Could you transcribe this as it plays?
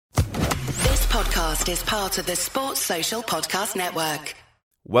podcast is part of the Sports Social Podcast Network.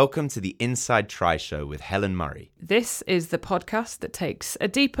 Welcome to the Inside Try Show with Helen Murray. This is the podcast that takes a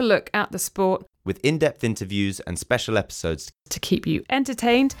deeper look at the sport with in-depth interviews and special episodes to keep you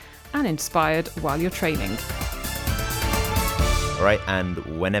entertained and inspired while you're training. All right, and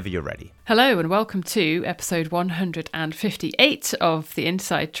whenever you're ready. Hello and welcome to episode 158 of the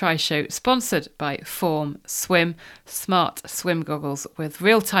Inside Try Show, sponsored by Form Swim, smart swim goggles with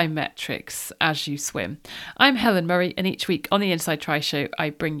real-time metrics as you swim. I'm Helen Murray, and each week on the Inside Try Show, I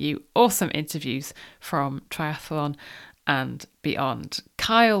bring you awesome interviews from triathlon and beyond.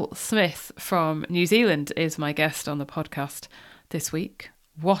 Kyle Smith from New Zealand is my guest on the podcast this week.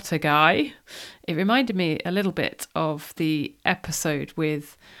 What a guy. It reminded me a little bit of the episode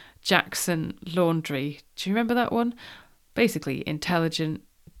with Jackson Laundry. Do you remember that one? Basically intelligent,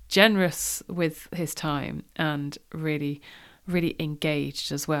 generous with his time, and really, really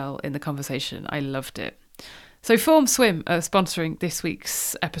engaged as well in the conversation. I loved it. So Form Swim are sponsoring this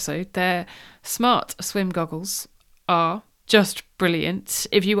week's episode. Their smart swim goggles are just brilliant.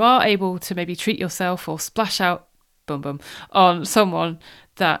 If you are able to maybe treat yourself or splash out on someone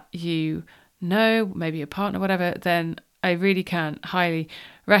that you know, maybe a partner, whatever, then I really can highly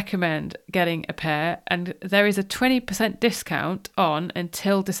recommend getting a pair. And there is a 20% discount on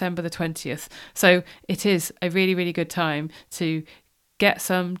until December the 20th. So it is a really, really good time to get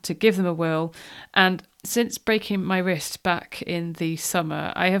some, to give them a whirl. And since breaking my wrist back in the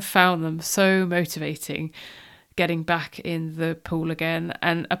summer, I have found them so motivating getting back in the pool again.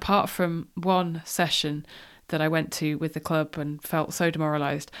 And apart from one session that I went to with the club and felt so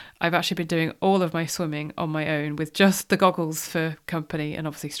demoralised, I've actually been doing all of my swimming on my own with just the goggles for company and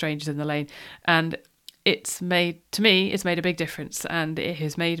obviously strangers in the lane. And it's made a big difference, and it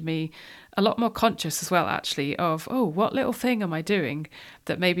has made me a lot more conscious as well, actually, of, what little thing am I doing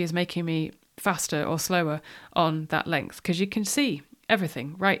that maybe is making me faster or slower on that length? Because you can see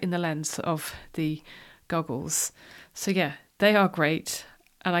everything right in the lens of the goggles. So yeah, they are great.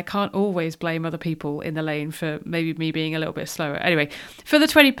 And I can't always blame other people in the lane for maybe me being a little bit slower. Anyway, for the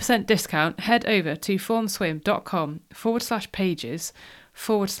 20% discount, head over to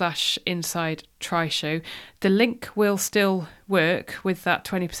formswim.com/pages/inside try show. The link will still work with that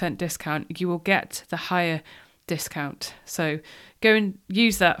 20% discount. You will get the higher discount. So go and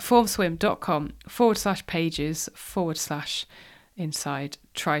use that formswim.com/pages/inside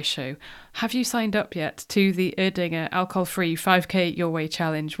try show. Have you signed up yet to the Erdinger alcohol-free 5k Your Way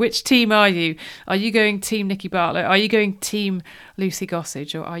challenge? Which team are you? Are you going team Nikki Bartlett? Are you going team Lucy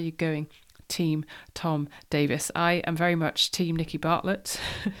Gossage? Or are you going team Tom Davis? I am very much team Nikki Bartlett.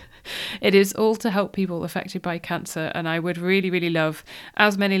 It is all to help people affected by cancer, and I would really, really love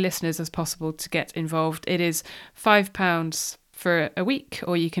as many listeners as possible to get involved. It is £5 for a week,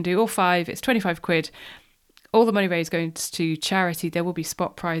 or you can do all 5. It's 25 quid. All the money raised goes to charity. There will be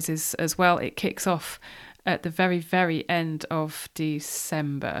spot prizes as well. It kicks off at the very, very end of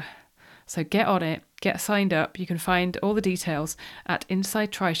December. So get on it, get signed up. You can find all the details at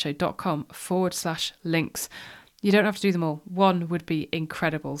insidetrishow.com/links. You don't have to do them all. One would be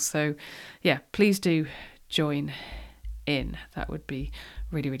incredible. So yeah, please do join in. That would be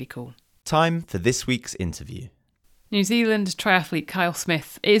really, really cool. Time for this week's interview. New Zealand triathlete Kyle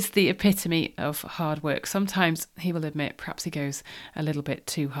Smith is the epitome of hard work. Sometimes, he will admit, perhaps he goes a little bit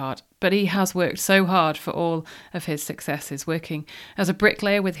too hard. But he has worked so hard for all of his successes, working as a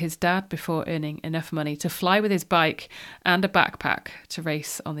bricklayer with his dad before earning enough money to fly with his bike and a backpack to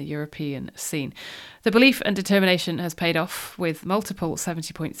race on the European scene. The belief and determination has paid off with multiple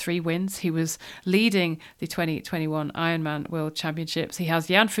 70.3 wins. He was leading the 2021 Ironman World Championships. He has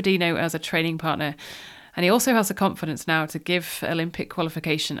Jan Frodeno as a training partner. And he also has the confidence now to give Olympic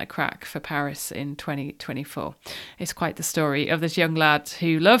qualification a crack for Paris in 2024. It's quite the story of this young lad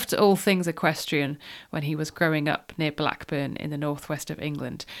who loved all things equestrian when he was growing up near Blackburn in the northwest of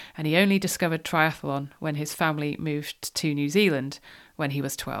England. And he only discovered triathlon when his family moved to New Zealand when he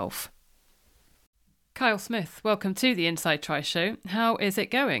was 12. Kyle Smith, welcome to the Inside Try Show. How is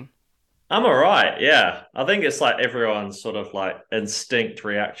it going? I'm all right. Yeah. I think it's like everyone's sort of like instinct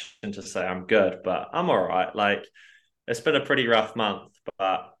reaction to say I'm good, but I'm all right. Like, it's been a pretty rough month,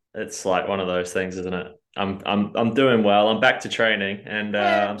 but it's like one of those things, isn't it? I'm doing well. I'm back to training, and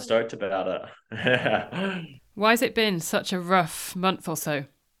I'm stoked about it. Why has it been such a rough month or so?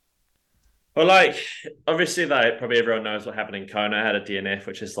 Well, like, obviously, probably everyone knows what happened in Kona. I had a DNF,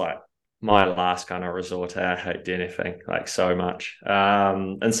 which is like my last kind of resort. I hate DNFing like so much.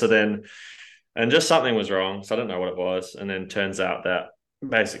 And just something was wrong. So I don't know what it was. And then turns out that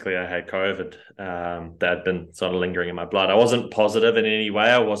basically I had COVID that had been sort of lingering in my blood. I wasn't positive in any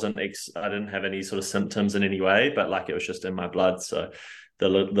way. I didn't have any sort of symptoms in any way, but like it was just in my blood. So the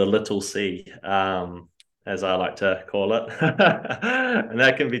little C, as I like to call it, and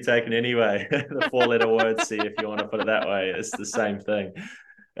that can be taken anyway. The 4-letter word C, if you want to put it that way, it's the same thing.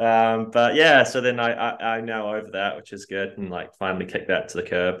 But yeah, so then I now over that, which is good, and like finally kicked that to the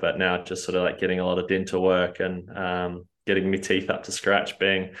curb. But now just sort of like getting a lot of dental work and getting my teeth up to scratch.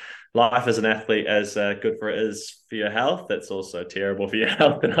 Being life as an athlete, as good for it is for your health, it's also terrible for your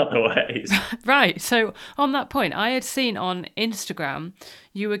health in other ways. Right. So on that point, I had seen on Instagram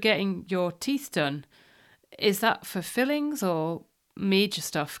you were getting your teeth done. Is that for fillings or major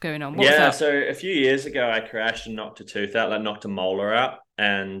stuff going on? What was that? So a few years ago, I crashed and knocked a tooth out, like knocked a molar out,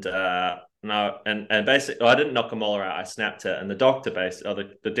 and no, and basically, I didn't knock a molar out. I snapped it, and the doctor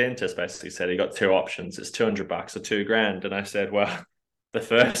the dentist basically said he got two options: it's $200 or $2,000. And I said, well, the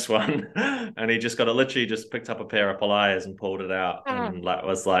first one, and he just literally just picked up a pair of pliers and pulled it out, and like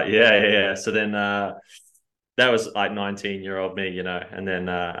was like, yeah. So then that was like 19-year-old me, and then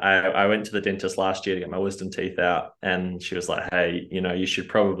I went to the dentist last year to get my wisdom teeth out, and she was like, hey, you're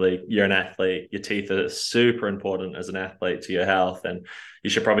an athlete, your teeth are super important as an athlete to your health, and you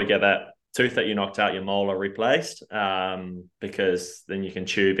should probably get that tooth that you knocked out, your molar, replaced, because then you can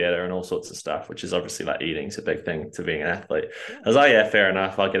chew better and all sorts of stuff, which is obviously like eating's a big thing to being an athlete. I was like, yeah, fair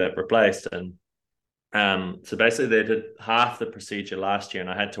enough, I'll get it replaced. And so basically they did half the procedure last year, and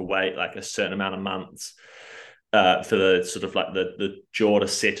I had to wait like a certain amount of months for the sort of like the jaw to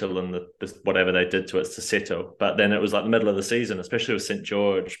settle and the whatever they did to it to settle. But then it was like the middle of the season, especially with St.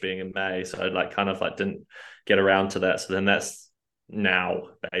 George being in May. So I like kind of like didn't get around to that. So then that's now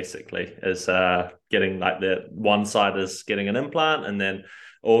basically is getting like the one side is getting an implant, and then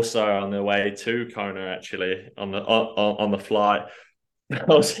also on the way to Kona, actually on the flight, I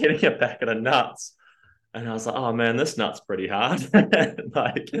was hitting a packet of nuts. And I was like, oh man, this nut's pretty hard.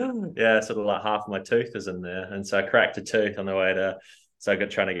 Like, yeah, sort of like half of my tooth is in there. And so I cracked a tooth on the way so I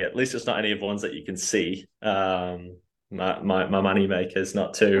got trying to get, at least it's not any of the ones that you can see. My money makers,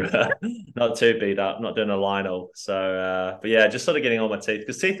 not too beat up, not doing a Lionel. So, but yeah, just sort of getting all my teeth,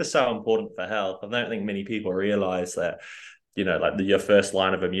 because teeth are so important for health. I don't think many people realize that, like your first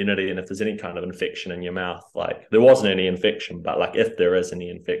line of immunity. And if there's any kind of infection in your mouth, like there wasn't any infection, but like if there is any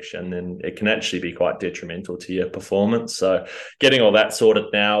infection, then it can actually be quite detrimental to your performance. So getting all that sorted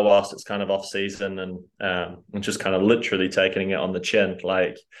now whilst it's kind of off season, and just kind of literally taking it on the chin,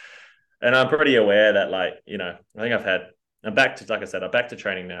 like, and I'm pretty aware that like, I think I'm back to, like I said, I'm back to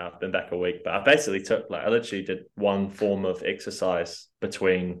training now. I've been back a week, but I basically I literally did one form of exercise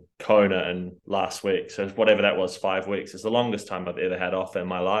between Kona and last week. So whatever that was, 5 weeks. It's the longest time I've ever had off in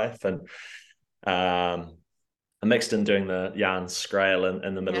my life. And I mixed in doing the yarn scrail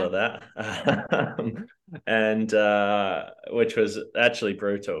in the middle of that. And which was actually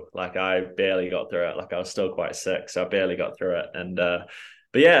brutal. Like I barely got through it. Like I was still quite sick, so I barely got through it. And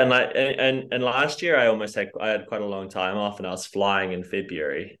but yeah, and last year I had quite a long time off, and I was flying in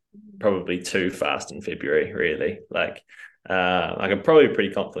February, probably too fast in February, really. Like I can probably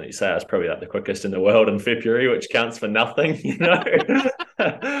pretty confidently say I was probably like the quickest in the world in February, which counts for nothing,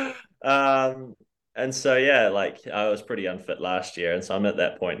 And so yeah, like I was pretty unfit last year, and so I'm at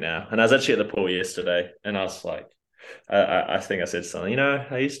that point now. And I was actually at the pool yesterday, and I was like, I think I said something,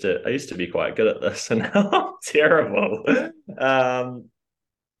 I used to be quite good at this, and now I'm terrible.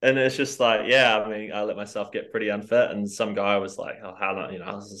 And it's just like, yeah, I mean, I let myself get pretty unfit. And some guy was like, oh, how not?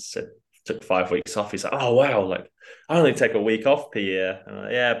 I said, took 5 weeks off. He's like, oh, wow, like I only take a week off per year. And I'm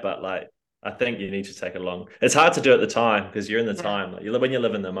like, yeah, but like, I think you need to take it's hard to do at the time, because you're in the time. Like, when you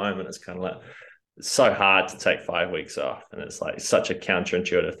live in the moment, it's kind of like, it's so hard to take 5 weeks off. And it's like such a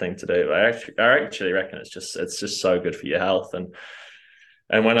counterintuitive thing to do. But I actually reckon it's just so good for your health. And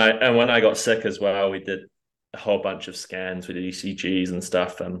when I got sick as well, we did a whole bunch of scans, with ECGs and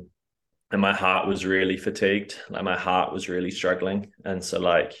stuff, and my heart was really fatigued. Like my heart was really struggling, and so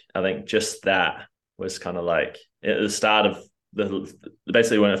like I think just that was kind of like at the start of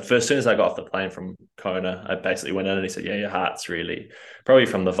basically as soon as I got off the plane from Kona, I basically went in and he said, yeah, your heart's really probably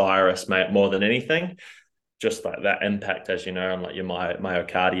from the virus, mate, more than anything, just like that impact, as you know, on like your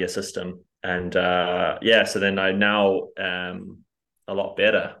myocardia system. And so then I now a lot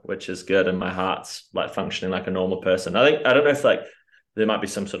better, which is good, and my heart's like functioning like a normal person. I don't know if like there might be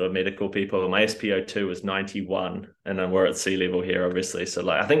some sort of medical people. My SpO2 was 91, and then we're at sea level here, obviously. So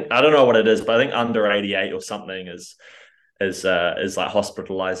like I don't know what it is, but I think under 88 or something is is like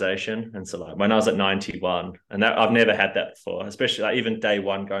hospitalization. And so like when I was at 91, and that I've never had that before, especially like even day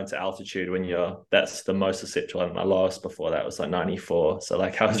one going to altitude when that's the most susceptible. And my lowest before that was like 94. So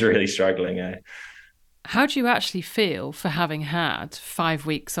like I was really struggling. How do you actually feel for having had 5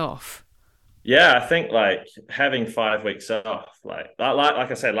 weeks off? Yeah, I think like having 5 weeks off, like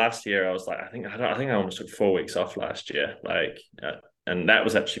I said last year, I was like, I think I almost took 4 weeks off last year, and that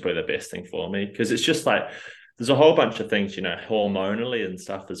was actually probably the best thing for me because it's just like there's a whole bunch of things, hormonally and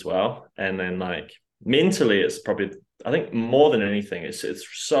stuff as well, and then like mentally, it's probably I think more than anything, it's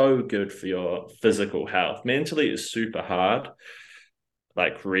so good for your physical health. Mentally, it's super hard,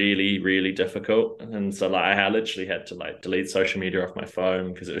 like really, really difficult. And so like I literally had to like delete social media off my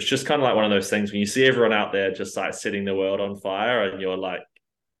phone because it was just kind of like one of those things when you see everyone out there just like setting the world on fire and you're like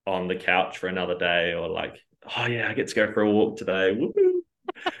on the couch for another day or like, oh yeah, I get to go for a walk today. Woo-hoo.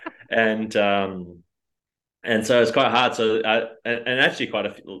 And so it's quite hard. So and actually quite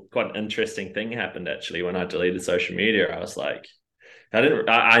an interesting thing happened actually when I deleted social media. I was like,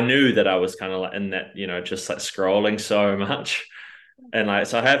 I knew that I was kind of like in that, just like scrolling so much. And like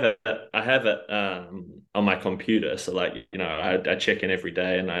so I have it on my computer, so like I check in every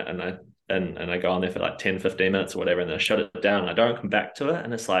day and I go on there for like 10-15 minutes or whatever, and then I shut it down and I don't come back to it,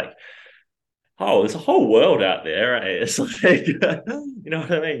 and it's like, oh, there's a whole world out there, right? It's like you know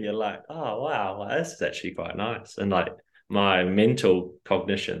what I mean, you're like, oh wow, well, this is actually quite nice. And like my mental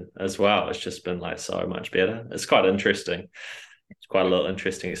cognition as well, it's just been like so much better. It's quite interesting. It's quite a little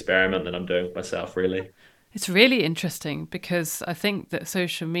interesting experiment that I'm doing with myself, really. It's really interesting because I think that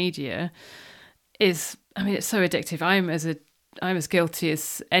social media is, I mean, it's so addictive. I'm as guilty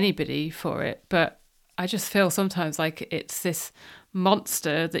as anybody for it, but I just feel sometimes like it's this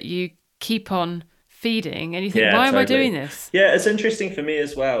monster that you keep on feeding and you think, Yeah, why am I totally. doing this? Yeah, it's interesting for me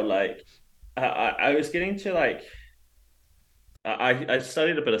as well. Like, I was getting to like, I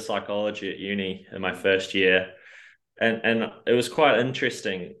studied a bit of psychology at uni in my first year, and it was quite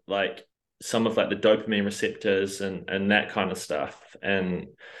interesting. Like some of like the dopamine receptors and that kind of stuff, and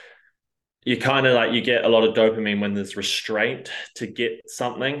you kind of like you get a lot of dopamine when there's restraint to get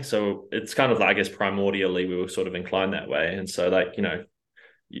something. So it's kind of like, I guess primordially we were sort of inclined that way, and so like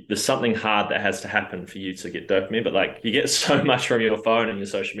there's something hard that has to happen for you to get dopamine, but like you get so much from your phone and your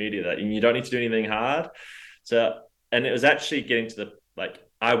social media that you don't need to do anything hard. So, and it was actually getting to the like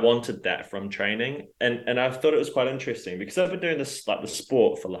I wanted that from training, and I thought it was quite interesting because I've been doing this like the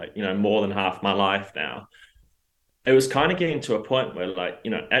sport for like more than half my life now. It was kind of getting to a point where like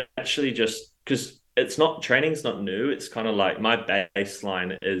actually just because it's not training's not new, it's kind of like my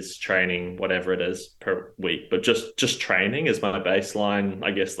baseline is training whatever it is per week, but just training is my baseline,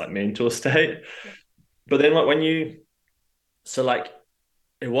 I guess, like mental state. But then like when you so like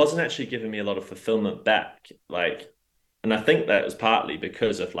it wasn't actually giving me a lot of fulfillment back, like, and I think that was partly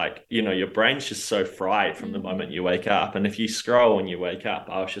because of like your brain's just so fried from the moment you wake up, and if you scroll when you wake up,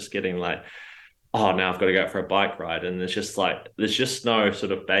 I was just getting like, oh, now I've got to go for a bike ride. And there's just no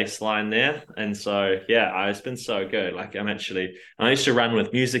sort of baseline there. And so, yeah, it's been so good. Like I used to run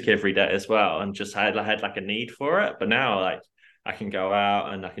with music every day as well. And just I had like a need for it. But now like I can go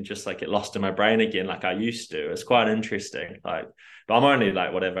out and I can just like get lost in my brain again like I used to. It's quite interesting. Like, but I'm only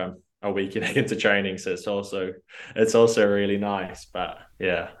like whatever a week into training. So it's also really nice. But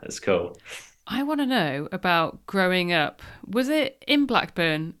yeah, it's cool. I want to know about growing up. Was it in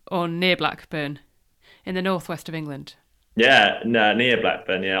Blackburn or near Blackburn in the northwest of England? Yeah, no, near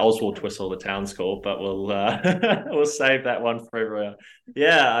Blackburn. Yeah, Oswald Twistle, the town's called, but we'll we'll save that one for everyone.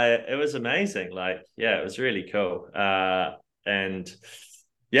 Yeah, it was amazing. Like, yeah, it was really cool. And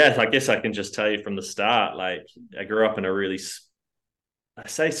yeah, I guess I can just tell you from the start. Like, I grew up in a really, I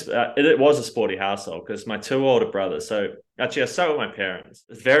say it was a sporty household because my two older brothers. So actually, I started with my parents.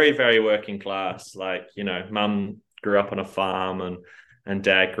 Very, very working class. Like, mum grew up on a farm and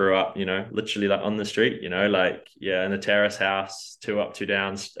dad grew up, literally like on the street, like, yeah, in a terrace house, two up, two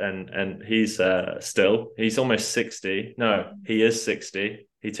downs. And he's he's almost 60. No, he is 60.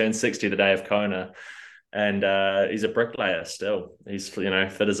 He turned 60 the day of Kona. And he's a bricklayer still. He's fit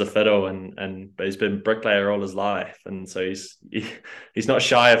as a fiddle, but he's been bricklayer all his life, and so he's not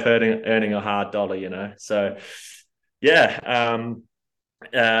shy of earning a hard dollar, So yeah,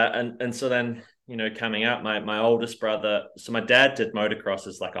 and so then coming out, my oldest brother. So my dad did motocross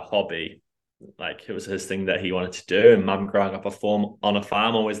as like a hobby, like it was his thing that he wanted to do. And mum growing up on a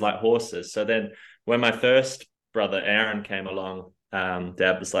farm always liked horses. So then when my first brother Aaron came along,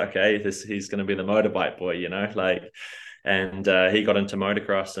 dad was like, okay, he's going to be the motorbike boy, like, and he got into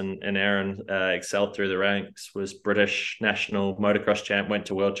motocross, and Aaron excelled through the ranks, was British national motocross champ, went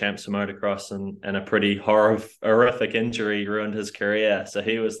to world champs for motocross, and a pretty horrific injury ruined his career. So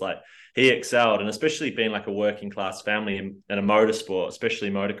he was like, he excelled, and especially being like a working class family in a motorsport, especially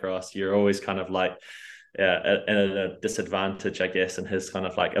motocross, you're always kind of like at a disadvantage, I guess, and his kind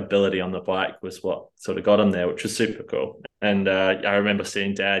of like ability on the bike was what sort of got him there, which was super cool. And I remember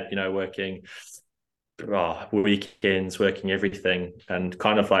seeing Dad, working weekends, working everything, and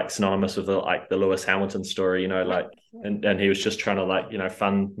kind of like synonymous with the Lewis Hamilton story, like, and he was just trying to like,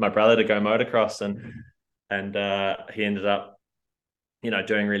 fund my brother to go motocross, and he ended up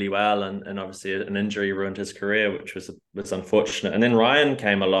doing really well, and obviously an injury ruined his career, which was unfortunate. And then Ryan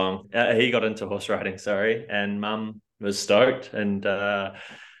came along. He got into horse riding, sorry, and Mum was stoked, and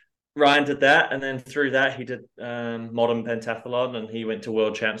Ryan did that, and then through that he did modern pentathlon, and he went to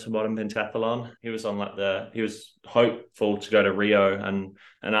world champs for modern pentathlon. He was on he was hopeful to go to Rio, and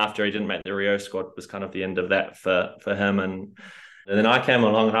after he didn't make the Rio squad was kind of the end of that for him. And then I came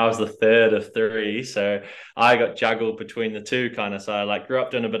along, and I was the third of three, so I got juggled between the two kind of. So I like grew up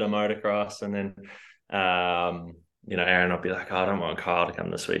doing a bit of motocross, and then Aaron would be like, "Oh, I don't want Kyle to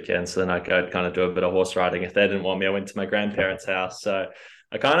come this weekend," so then I go kind of do a bit of horse riding. If they didn't want me, I went to my grandparents' house. So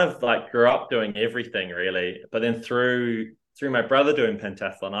I kind of like grew up doing everything really. But then through my brother doing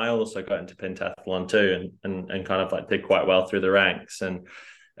pentathlon, I also got into pentathlon too, and kind of like did quite well through the ranks. And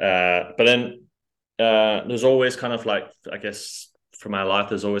but then there's always kind of like, I guess, for my life,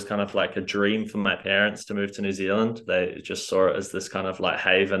 there's always kind of like a dream for my parents to move to New Zealand. They just saw it as this kind of like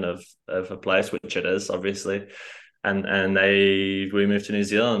haven of a place, which it is, obviously. And we moved to New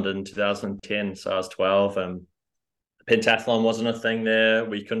Zealand in 2010. So I was 12, and pentathlon wasn't a thing there.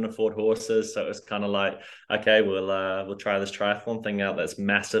 We couldn't afford horses, so it was kind of like, okay, we'll try this triathlon thing out that's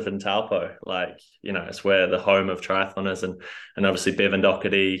massive in Taupo. Like, it's where the home of triathlon is, and obviously Bevan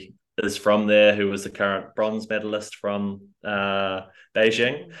Doherty is from there, who was the current bronze medalist from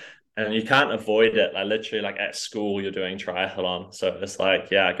Beijing. And you can't avoid it. Like literally, like at school, you're doing triathlon. So it's like,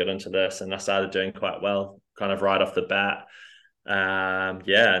 yeah, I got into this, and I started doing quite well, kind of right off the bat.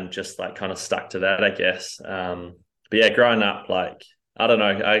 And just like kind of stuck to that, I guess. But yeah, growing up, like, I don't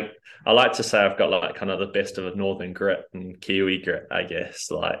know, I like to say I've got like kind of the best of a northern grit and Kiwi grit, I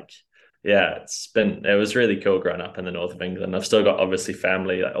guess. Like, yeah, it was really cool growing up in the north of England. I've still got obviously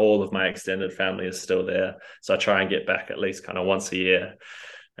family, like all of my extended family is still there. So I try and get back at least kind of once a year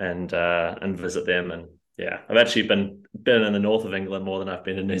and visit them. And yeah, I've actually been in the north of England more than I've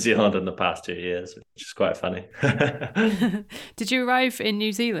been in New Zealand in the past 2 years, which is quite funny. Did you arrive in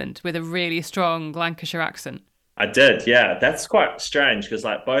New Zealand with a really strong Lancashire accent? I did, yeah. That's quite strange because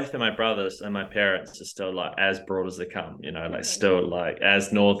like both of my brothers and my parents are still like as broad as they come, like still like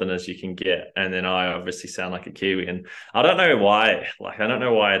as northern as you can get. And then I obviously sound like a Kiwi, and I don't know why. Like I don't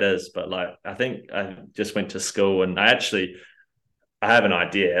know why it is, but like I think I just went to school, and I have an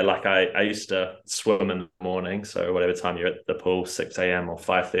idea. Like I used to swim in the morning, so whatever time you're at the pool, 6 a.m. or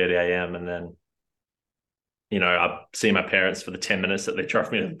 5:30 a.m. and then I see my parents for the 10 minutes that they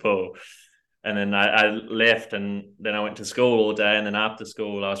drove me to the pool. And then I left, and then I went to school all day. And then after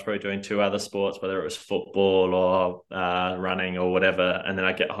school, I was probably doing 2 other sports, whether it was football or running or whatever. And then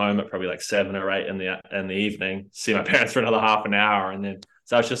I get home at probably like 7 or 8 in the evening, see my parents for another half an hour. And then,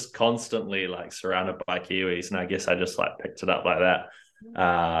 so I was just constantly like surrounded by Kiwis. And I guess I just like picked it up like that.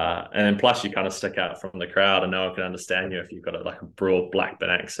 And then plus you kind of stick out from the crowd, and no one can understand you if you've got like a broad Blackburn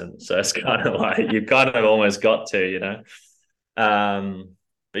accent. So it's kind of like, you kind of almost got to.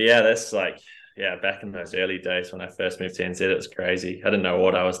 But yeah, that's like, yeah, back in those early days when I first moved to NZ, it was crazy. I didn't know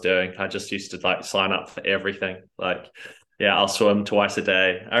what I was doing. I just used to like sign up for everything. Like, yeah, I'll swim twice a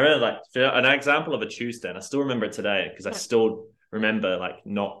day. I remember like an example of a Tuesday, and I still remember it today because I still remember like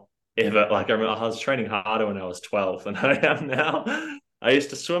not ever, like I remember I was training harder when I was 12 than I am now. I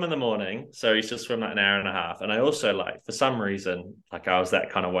used to swim in the morning, so I used to swim like an hour and a half. And I also like, for some reason, like I was that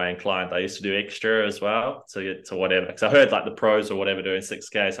kind of way inclined. I used to do extra as well to get to whatever. Because I heard like the pros or whatever doing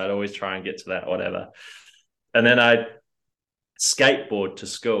 6K, so I'd always try and get to that whatever. And then I skateboard to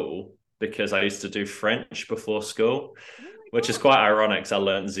school because I used to do French before school, which is quite ironic because I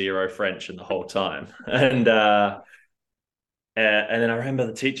learned 0 French in the whole time. And then I remember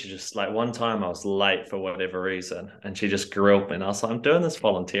the teacher just like one time I was late for whatever reason, and she just grilled me, and I was like, I'm doing this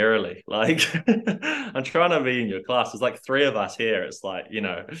voluntarily. Like, I'm trying to be in your class. There's like 3 of us here. It's like,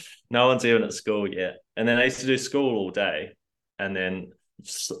 no one's even at school yet. And then I used to do school all day. And then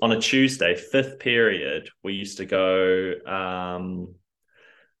on a Tuesday, 5th period, we used to go,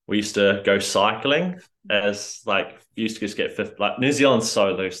 we used to go cycling as like used to just get fifth. Like New Zealand's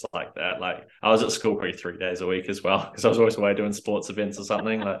so loose like that. Like I was at school probably 3 days a week as well because I was always away doing sports events or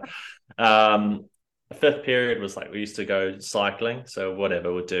something. Like fifth period was like we used to go cycling. So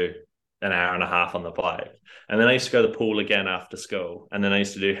whatever, we'd do an hour and a half on the bike. And then I used to go to the pool again after school. And then I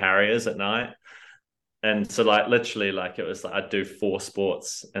used to do Harriers at night. And so like literally like it was like I'd do 4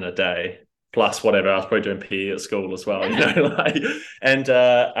 sports in a day plus whatever. I was probably doing PE at school as well, like, and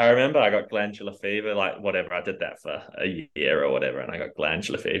I remember I got glandular fever, like whatever. I did that for a year or whatever, and I got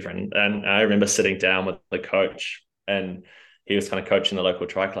glandular fever. And I remember sitting down with the coach, and he was kind of coaching the local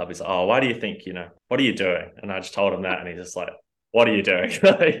tri club. He's like, "Oh, why do you think, what are you doing?" And I just told him that, and he's just like, "What are you doing?"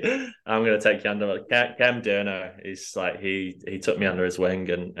 Like, I'm going to take you under Cam Durno. He's like, he took me under his wing,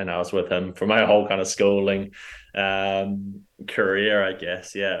 and I was with him for my whole kind of schooling career, I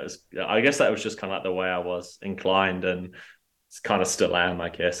guess. Yeah, I guess that was just kind of like the way I was inclined, and it's kind of still am, I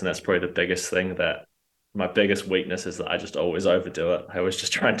guess. And that's probably the biggest thing, that my biggest weakness is that I just always overdo it. I always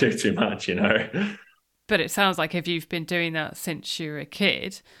just try and do too much, But it sounds like if you've been doing that since you were a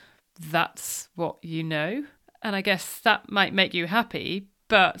kid, that's what you know. And I guess that might make you happy,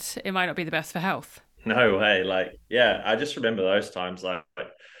 but it might not be the best for health. No way. Like, yeah, I just remember those times. Like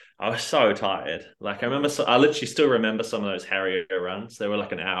I was so tired. Like I literally still remember some of those Harrier runs. They were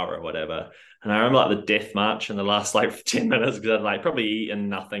like an hour or whatever. And I remember like the death march in the last like 10 minutes because I'd like probably eaten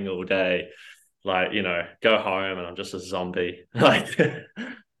nothing all day. Like, go home and I'm just a zombie. Like,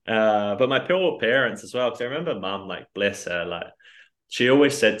 but my poor parents as well. Because I remember mum, like, bless her, like she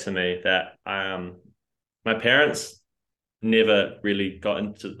always said to me that my parents never really got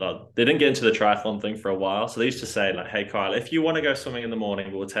into they didn't get into the triathlon thing for a while. So they used to say like, "Hey Kyle, if you want to go swimming in the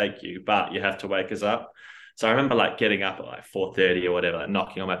morning, we'll take you, but you have to wake us up." So I remember like getting up at like 4:30 or whatever, like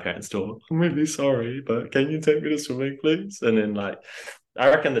knocking on my parents' door. "I'm really sorry, but can you take me to swimming, please?" And then like I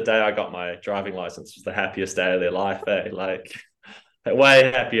reckon the day I got my driving license was the happiest day of their life, like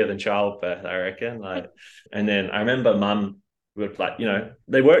way happier than childbirth, I reckon. Like, and then I remember mum would like,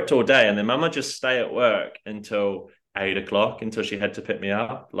 they worked all day, and then mum would just stay at work until 8 o'clock until she had to pick me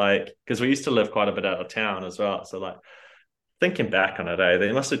up, like, because we used to live quite a bit out of town as well. So like thinking back on it,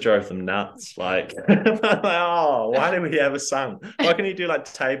 they must have drove them nuts. Like, oh, why do we have a son? Why can't you do like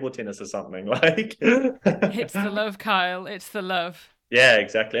table tennis or something? Like, it's the love, Kyle. It's the love. Yeah,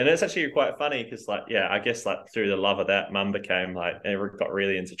 exactly. And it's actually quite funny because, like, yeah, I guess like through the love of that, mum became like, got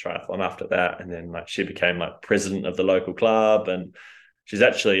really into triathlon after that. And then like she became like president of the local club. And she's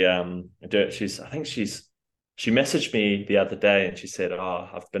actually, she messaged me the other day and she said, "Oh,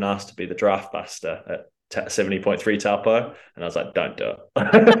 I've been asked to be the draft buster at 70.3 Taupo." And I was like, "Don't do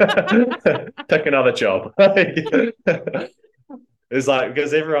it. Take another job." It's like,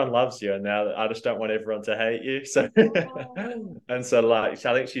 because everyone loves you, and now I just don't want everyone to hate you. So, and so like,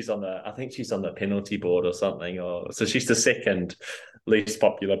 I think she's on the penalty board or something, or so she's the second least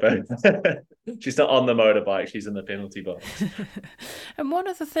popular person. She's not on the motorbike; she's in the penalty box. And one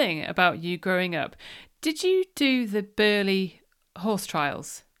other thing about you growing up, did you do the Burley horse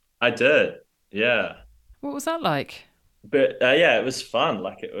trials? I did, yeah. What was that like? But yeah, it was fun.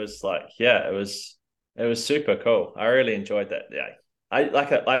 Like it was like, yeah, it was super cool. I really enjoyed that. Yeah,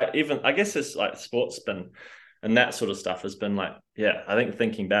 I guess it's like sports been and that sort of stuff has been like, yeah, I think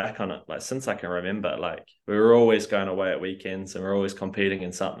thinking back on it, like since I can remember, like we were always going away at weekends and we we're always competing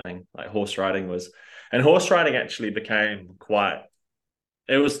in something. Like horse riding actually became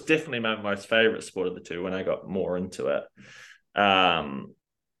it was definitely my most favorite sport of the two when I got more into it.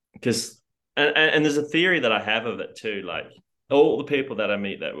 Because and there's a theory that I have of it too, like all the people that I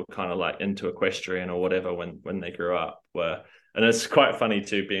meet that were kind of like into equestrian or whatever when they grew up were, and it's quite funny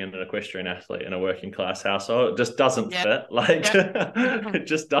too, being an equestrian athlete in a working class household. It just doesn't fit. Like it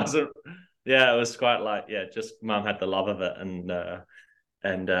just doesn't. Yeah, it was quite like, yeah, just mum had the love of it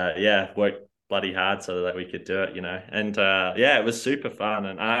and yeah, worked bloody hard so that we could do it, And yeah, it was super fun.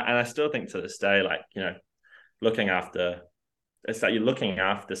 And I still think to this day, like, it's like you're looking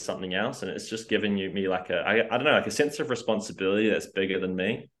after something else, and it's just giving me like I don't know, like a sense of responsibility that's bigger than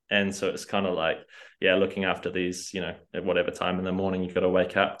me. And so it's kind of like, yeah, looking after these, at whatever time in the morning you've got to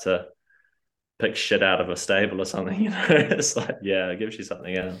wake up to pick shit out of a stable or something, It's like, yeah, it gives you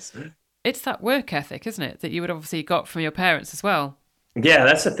something else. It's that work ethic, isn't it, that you would obviously got from your parents as well? Yeah,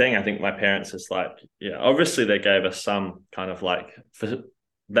 that's the thing. I think my parents is like, yeah, obviously they gave us some kind of like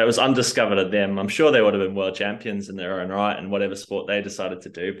that was undiscovered at them. I'm sure they would have been world champions in their own right in whatever sport they decided to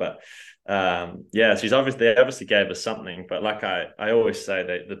do. But yeah, they obviously gave us something. But like I always say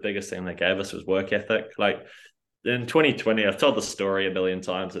that the biggest thing they gave us was work ethic. Like in 2020, I've told the story a million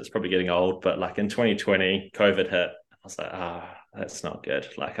times. It's probably getting old, but like in 2020, COVID hit. I was like, that's not good.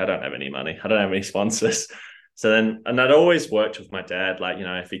 Like, I don't have any money. I don't have any sponsors. So then, and I'd always worked with my dad. Like, you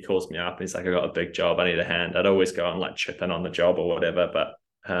know, if he calls me up, he's like, I got a big job, I need a hand. I'd always go and like chip in on the job or whatever. But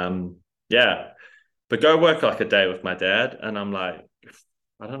yeah, but go work like a day with my dad. And I'm like,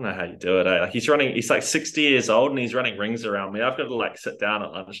 I don't know how you do it. Eh? Like he's like 60 years old and he's running rings around me. I've got to like sit down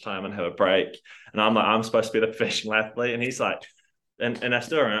at lunchtime and have a break. And I'm like, I'm supposed to be the professional athlete. And he's like, and I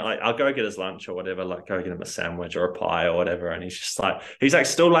still remember, like, I'll go get his lunch or whatever, like go get him a sandwich or a pie or whatever. And he's like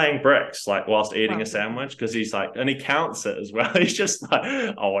still laying bricks, like whilst eating a sandwich, because he's like, and he counts it as well. He's just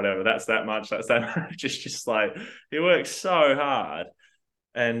like, oh, whatever, that's that much, that's that much. It's just like, he works so hard.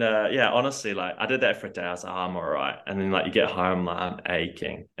 And yeah, honestly, like I did that for a day. I was like, oh, I'm all right. And then like you get home, like I'm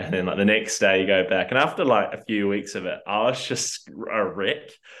aching. And then like the next day you go back. And after like a few weeks of it, I was just a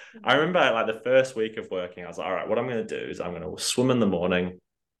wreck. I remember like the first week of working, I was like, all right, what I'm going to do is I'm going to swim in the morning,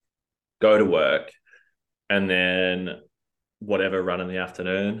 go to work, and then whatever, run in the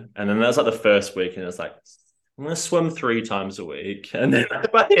afternoon. And then that was like the first week. And it's like, I'm going to swim 3 times a week. And then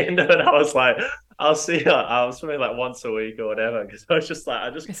by the end of it, I was like, I'll see. Like, I was swimming like once a week or whatever, because I was just like, I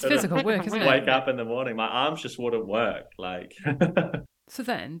just it's physical work, isn't it? Wake up in the morning, my arms just wouldn't work. Like, so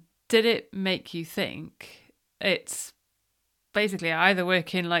then, did it make you think it's basically either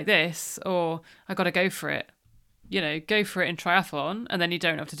working like this or I got to go for it? You know, go for it in triathlon, and then you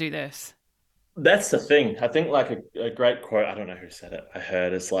don't have to do this. that's the thing. I think like a great quote. I don't know who said it. I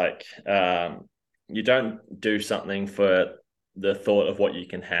heard is like, you don't do something for the thought of what you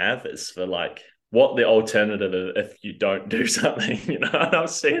can have. It's for like what the alternative is if you don't do something, you know. And I'm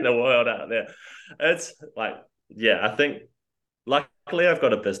seeing the world out there. It's like, yeah, I think luckily I've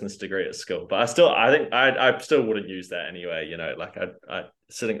got a business degree at school, but I think I still wouldn't use that anyway, you know. Like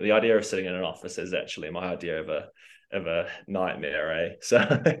the idea of sitting in an office is actually my idea of a nightmare, eh?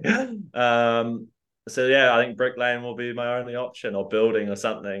 So so yeah, I think bricklaying will be my only option, or building or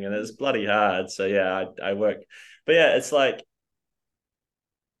something, and it's bloody hard. So yeah, I work, but yeah, it's like,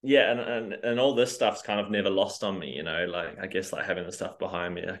 yeah, and all this stuff's kind of never lost on me, you know. Like I guess like having the stuff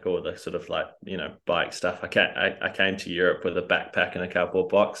behind me, like all the sort of like, you know, bike stuff. I came to Europe with a backpack and a cardboard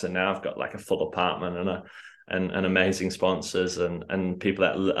box, and now I've got like a full apartment and amazing sponsors and people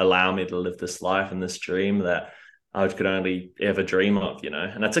that allow me to live this life and this dream that I could only ever dream of, you know.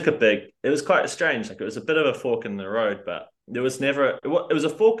 And I took it was quite strange. Like it was a bit of a fork in the road, but there was never, it was a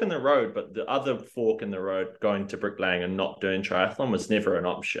fork in the road, but the other fork in the road, going to bricklaying and not doing triathlon, was never an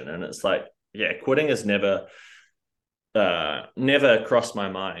option. And it's like, yeah, quitting has never crossed my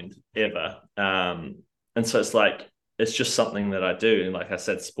mind ever. And so it's like, it's just something that I do. And like I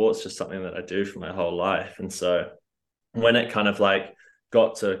said, sport's just something that I do for my whole life. And so when it kind of like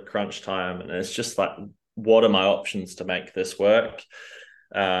got to crunch time, and it's just like, what are my options to make this work?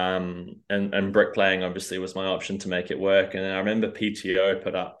 And bricklaying obviously was my option to make it work. And I remember PTO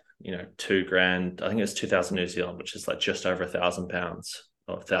put up, you know, $2,000, I think it's 2,000 New Zealand, which is like just over £1,000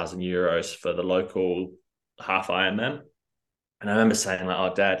 or €1,000 for the local half Ironman. And I remember saying like,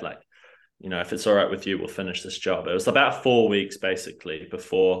 oh dad, like, you know, if it's all right with you, we'll finish this job. It was about 4 weeks basically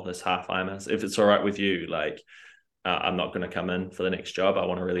before this half Ironman. If it's all right with you, like, I'm not going to come in for the next job. I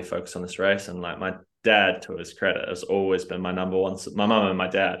want to really focus on this race. And like my dad, to his credit, has always been my number one. My mum and my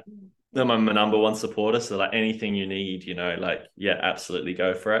dad, they're my number one supporter. So like anything you need, you know, like, yeah, absolutely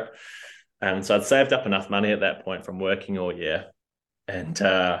go for it. And so I'd saved up enough money at that point from working all year. And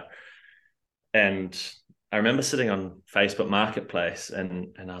I remember sitting on Facebook Marketplace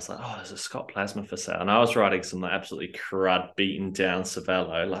and I was like, oh, there's a Scott Plasma for sale. And I was riding some like absolutely crud beaten down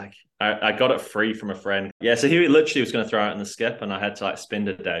Cervelo. Like I got it free from a friend. Yeah, so he literally was going to throw it in the skip, and I had to like spend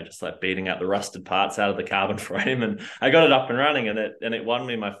a day just like beating out the rusted parts out of the carbon frame. And I got it up and running, and it won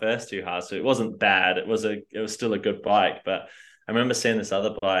me my first 2 halves. So it wasn't bad. It was still a good bike. But I remember seeing this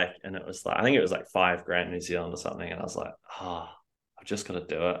other bike, and it was like, I think it was like $5,000 New Zealand or something. And I was like, oh, I've just got to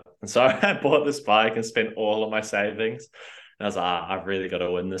do it. And so I bought this bike and spent all of my savings. And I was like, I've really got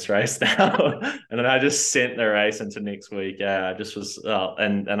to win this race now. And then I just sent the race into next week. Yeah, I just was,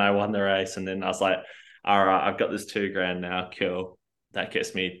 and I won the race. And then I was like, all right, I've got this $2,000 now. Cool. That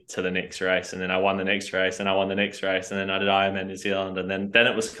gets me to the next race. And then I won the next race, and I won the next race. And then I did Ironman New Zealand. And then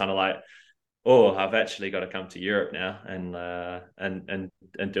it was kind of like, oh, I've actually got to come to Europe now and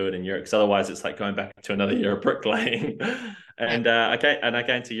do it in Europe, because otherwise it's like going back to another year of bricklaying. And I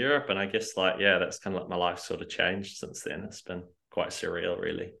came to Europe, and I guess like, yeah, that's kind of like my life sort of changed since then. It's been quite surreal,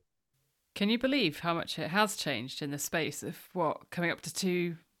 really. Can you believe how much it has changed in the space of coming up to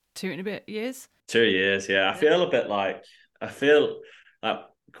two and a bit years? 2 years, yeah. I feel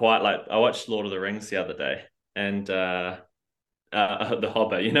quite like, I watched Lord of the Rings the other day, and The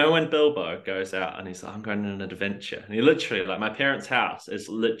Hobbit. You know when Bilbo goes out and he's like, I'm going on an adventure, and he literally, like, my parents' house is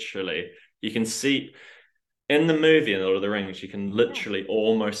literally, you can see in the movie in Lord of the Rings, you can literally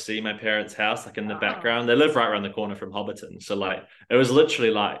almost see my parents' house, like in the background. They live right around the corner from Hobbiton, so like it was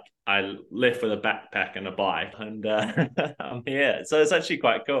literally like I left with a backpack and a bike, and I'm here. So it's actually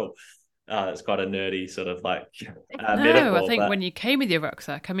quite cool. It's quite a nerdy sort of like No, I metaphor, think but when you came with your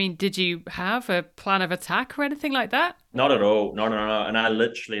rucksack, I mean, did you have a plan of attack or anything like that? not at all. No, no, no. And I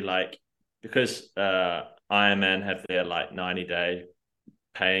literally like, because Iron Man have their like 90-day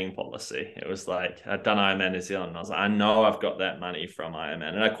paying policy. It was like, I'd done Ironman New Zealand, and I was like, I know I've got that money from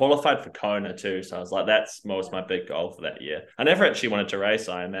Ironman, and I qualified for Kona too. So I was like, that's most my big goal for that year. I never actually wanted to race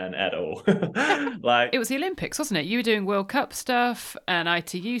Ironman at all. Like, It was the Olympics, wasn't it? You were doing World Cup stuff and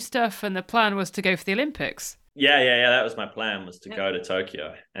ITU stuff, and the plan was to go for the Olympics. yeah. That was my plan, was to go to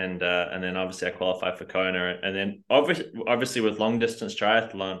Tokyo, and then obviously I qualified for Kona, and then obviously with long distance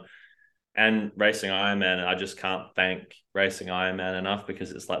triathlon and racing Ironman, I just can't thank racing Ironman enough,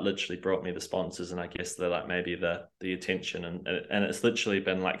 because it's like literally brought me the sponsors, and I guess they're like maybe the attention, and it's literally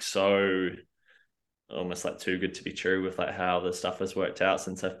been like so almost like too good to be true with like how the stuff has worked out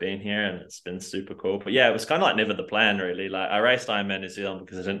since I've been here, and it's been super cool. But yeah, it was kind of like never the plan really. Like I raced Ironman New Zealand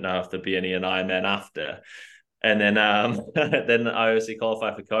because I didn't know if there'd be any in Ironman after. And then then I obviously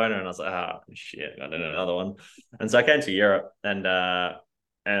qualified for Kona, and I was like, oh shit, I don't know another one. And so I came to Europe, and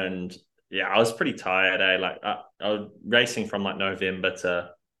yeah, I was pretty tired. Like I was racing from like November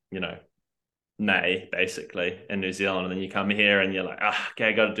to, you know, May basically in New Zealand, and then you come here and you're like, okay,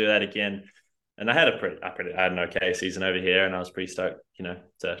 I got to do that again. And I had I had an okay season over here, and I was pretty stoked, you know,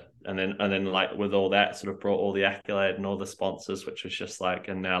 and then like with all that, sort of brought all the accolade and all the sponsors, which was just like,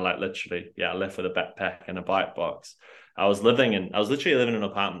 and now like literally, yeah, I left with a backpack and a bike box. I was literally living in an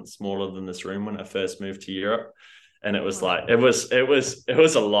apartment smaller than this room when I first moved to Europe. And it was like, it was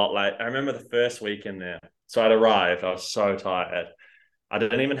a lot. Like I remember the first week in there. So I'd arrived, I was so tired. I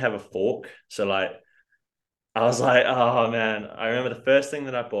didn't even have a fork. So like, I was like, oh man, I remember the first thing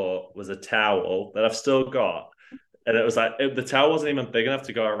that I bought was a towel that I've still got. And it was like, the towel wasn't even big enough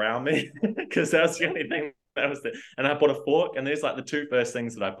to go around me, because that was the only thing that was there. And I bought a fork, and there's like the two first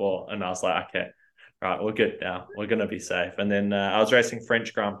things that I bought. And I was like, okay, right, we're good now. We're going to be safe. And then I was racing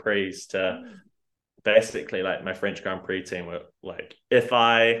French Grand Prix to basically, like, my French Grand Prix team were like, it's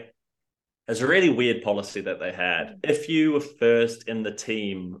a really weird policy that they had. If you were first in the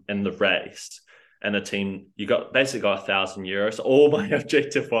team in the race, and the team, you basically got €1,000. All my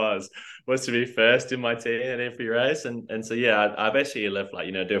objective was to be first in my team at every race. And so yeah, I basically lived like,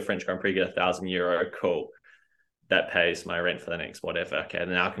 you know, do a French Grand Prix, get €1,000, cool. That pays my rent for the next whatever. Okay,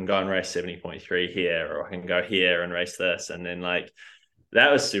 then I can go and race 70.3 here, or I can go here and race this. And then like,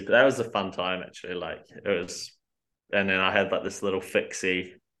 that was super. That was a fun time actually. Like it was, and then I had like this little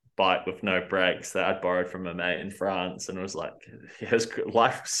fixie bike with no brakes that I'd borrowed from a mate in France, and it was like,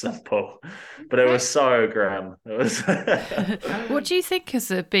 life was simple, but it was so grim. It was. What do you think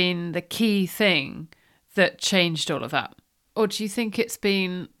has been the key thing that changed all of that? Or do you think it's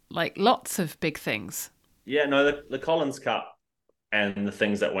been like lots of big things? Yeah, no, the Collins Cup and the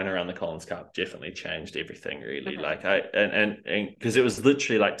things that went around the Collins Cup definitely changed everything really. Okay. Like and because it was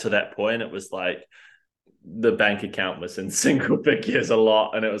literally like, to that point, it was like the bank account was in single figures a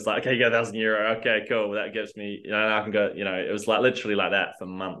lot, and it was like, okay, you got €1,000, okay, cool, that gives me, you know, I can go, you know, it was like literally like that for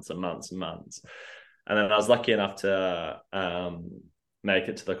months and months and months. And then I was lucky enough to make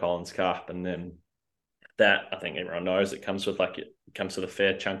it to the Collins Cup, and then that, I think everyone knows, it comes with a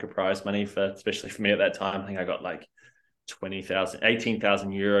fair chunk of prize money, especially for me at that time. I think I got like 18,000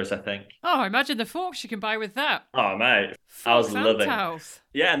 euros, I think. Oh, imagine the forks you can buy with that. Oh mate, Forks I was and living. towels.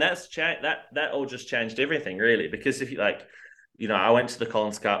 Yeah, and that all just changed everything really, because if you like, you know, I went to the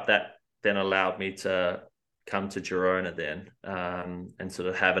Collins Cup, that then allowed me to come to Girona then, and sort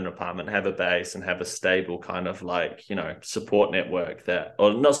of have an apartment, have a base, and have a stable kind of like, you know, support network,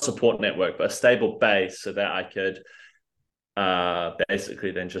 or not support network, but a stable base, so that I could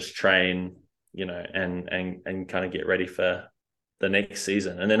basically then just train, you know, and kind of get ready for the next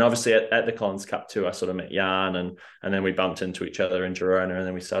season. And then obviously at the Collins Cup too, I sort of met Jan, and then we bumped into each other in Girona, and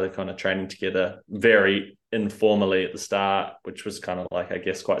then we started kind of training together very informally at the start, which was kind of like, I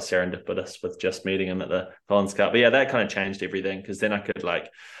guess, quite serendipitous with just meeting him at the Collins Cup. But yeah, that kind of changed everything, because then I could, like,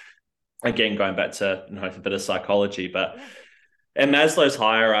 again, going back to, you know, a bit of psychology, but in Maslow's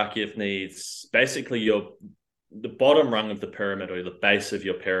hierarchy of needs, basically the bottom rung of the pyramid, or the base of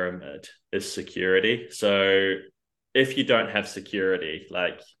your pyramid, is security. So if you don't have security,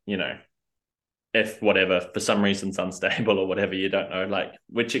 like, you know, if whatever, for some reason it's unstable or whatever, you don't know, like,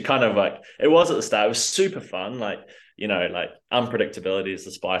 which it kind of like, it was at the start, it was super fun. Like, like unpredictability is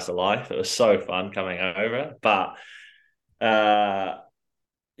the spice of life. It was so fun coming over. But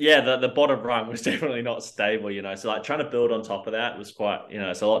yeah, the bottom rung was definitely not stable, So like trying to build on top of that was quite,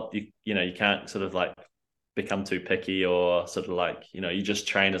 it's a lot, you can't sort of like become too picky or sort of like, you just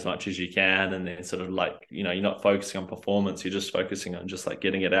train as much as you can. And then sort of like, you're not focusing on performance, you're just focusing on just like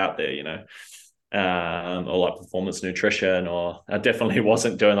getting it out there, or like performance nutrition, or I definitely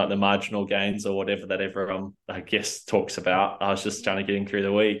wasn't doing like the marginal gains or whatever that everyone, I guess, talks about. I was just trying to get in through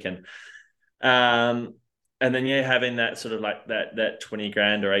the week. And then having that sort of like that 20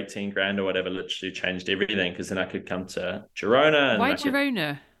 grand or 18 grand or whatever literally changed everything, because then I could come to Girona. Why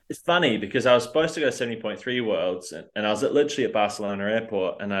Girona? It's funny because I was supposed to go 70.3 Worlds, and I was literally at Barcelona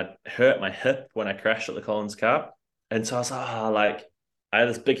airport, and I hurt my hip when I crashed at the Collins Cup. And so I was like, I had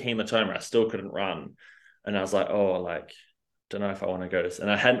this big hematoma. I still couldn't run. And I was like, don't know if I want to go to this.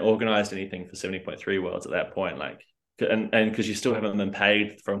 And I hadn't organized anything for 70.3 Worlds at that point. Like, and because you still haven't been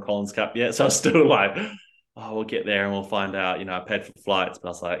paid from Collins Cup yet. So I was still like, we'll get there and we'll find out. I paid for flights, but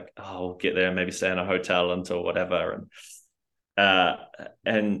I was like, we'll get there and maybe stay in a hotel until whatever.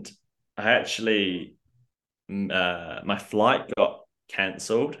 And I actually, my flight got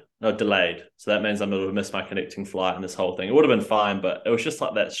cancelled. No, delayed. So that means I'm going to miss my connecting flight and this whole thing. It would have been fine, but it was just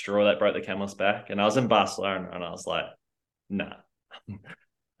like that straw that broke the camel's back. And I was in Barcelona and I was like, nah.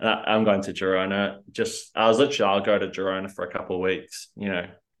 I'm going to Girona. I'll go to Girona for a couple of weeks,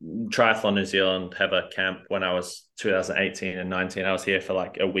 Triathlon New Zealand have a camp when I was 2018 and 19. I was here for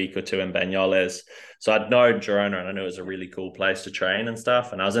like a week or two in Banyoles. So I'd known Girona and I knew it was a really cool place to train and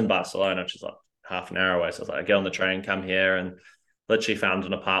stuff. And I was in Barcelona, which is like half an hour away. So I was like, I get on the train, come here, and literally found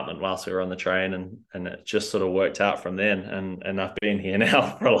an apartment whilst we were on the train, and it just sort of worked out from then. And I've been here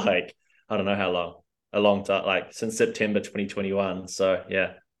now for like, I don't know how long, a long time, like since September 2021. So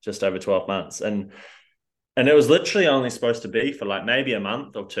yeah, just over 12 months. And it was literally only supposed to be for like maybe a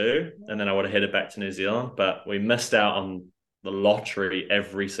month or two, and then I would have headed back to New Zealand. But we missed out on the lottery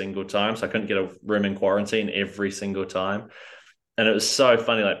every single time, so I couldn't get a room in quarantine every single time. And it was so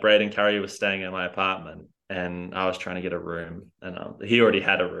funny. Like Braden Curry was staying in my apartment, and I was trying to get a room, and he already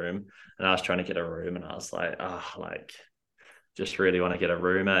had a room, and I was trying to get a room, and I was like, just really want to get a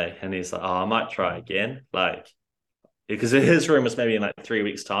room, eh? And he's like, I might try again, like, because his room was maybe in like 3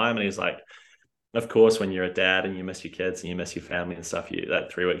 weeks' time, and he's like, of course, when you're a dad and you miss your kids and you miss your family and stuff,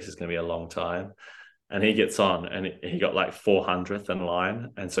 that 3 weeks is going to be a long time. And he gets on and he got like 400th in line.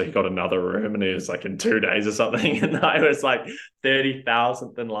 And so he got another room, and he was like in 2 days or something. And I was like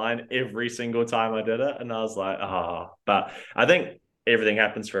 30,000th in line every single time I did it. And I was like, but I think everything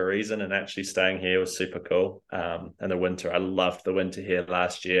happens for a reason. And actually staying here was super cool. And the winter, I loved the winter here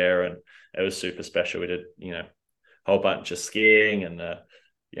last year, and it was super special. We did, a whole bunch of skiing and,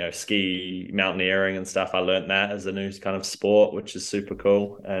 ski mountaineering and stuff. I learned that as a new kind of sport, which is super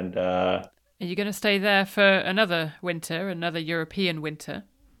cool. And are you going to stay there for another winter, another European winter?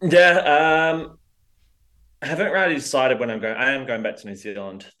 Yeah, I haven't really decided when I'm going. I am going back to New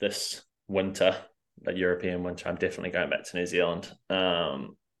Zealand this winter, the European winter. I'm definitely going back to New Zealand.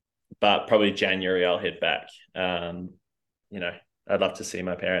 But probably January I'll head back. I'd love to see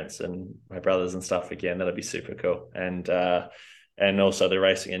my parents and my brothers and stuff again. That'd be super cool. And also the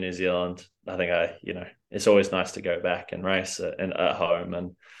racing in New Zealand. I think it's always nice to go back and race at home.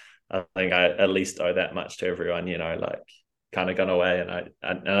 And I think I at least owe that much to everyone, like kind of gone away. And I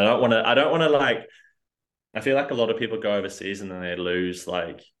don't want to like, I feel like a lot of people go overseas and then they lose,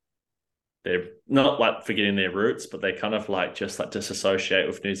 like, they're not like forgetting their roots, but they kind of like just like disassociate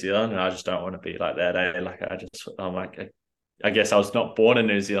with New Zealand. And I just don't want to be like that. I'm like, I guess I was not born in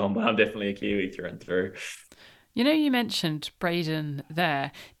New Zealand, but I'm definitely a Kiwi through and through. You mentioned Braden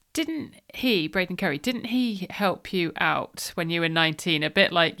there. Braden Curry, didn't he help you out when you were 19? A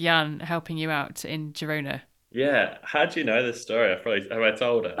bit like Jan helping you out in Girona. Yeah. How do you know this story? Have I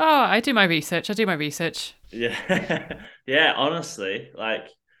told her? Oh, I do my research. Yeah. Yeah, honestly, like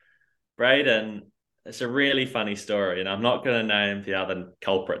Braden, it's a really funny story, and I'm not going to name the other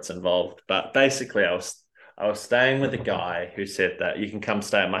culprits involved, but basically I was staying with a guy who said that you can come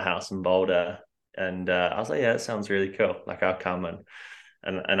stay at my house in Boulder. And I was like, yeah, that sounds really cool. Like, I'll come.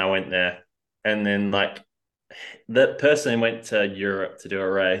 And I went there. And then, like, that person went to Europe to do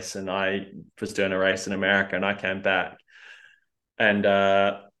a race, and I was doing a race in America, and I came back. And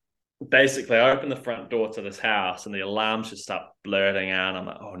basically, I opened the front door to this house, and the alarms just start blurting out. I'm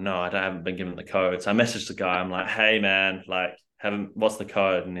like, oh, no, haven't been given the code. So I messaged the guy. I'm like, hey, man, like, what's the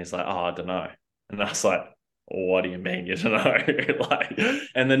code? And he's like, oh, I don't know. And I was like, what do you mean you don't know? Like,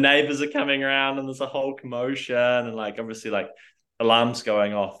 and the neighbors are coming around and there's a whole commotion and like obviously like alarms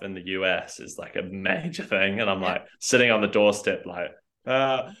going off in the US is like a major thing. And I'm like sitting on the doorstep like,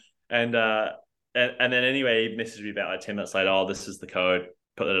 and and then anyway, he messaged me about like 10 minutes later, oh, this is the code,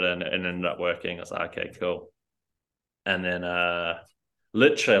 put it in, and ended up working. I was like, okay, cool. And then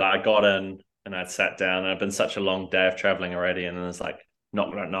literally like, I got in and I'd sat down and it'd been such a long day of traveling already. And then there's like,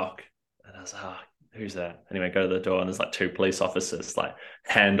 knock, knock, knock. And I was like, oh, who's that? Anyway, go to the door and there's like two police officers, like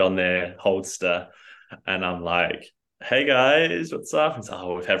hand on their holster. And I'm like, hey guys, what's up? And so,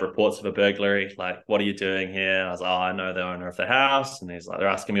 oh, we've had reports of a burglary. Like, what are you doing here? And I was like, oh, I know the owner of the house. And he's like, they're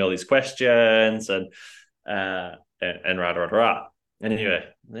asking me all these questions and rah. Anyway,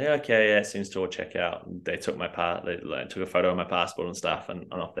 yeah, okay, yeah, it seems to all check out. And they took my they like, took a photo of my passport and stuff, and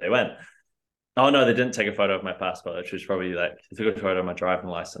off they went. Oh no, they didn't take a photo of my passport, which was probably like they took a photo of my driving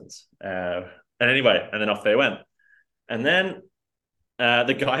license. And anyway, and then off they went. And then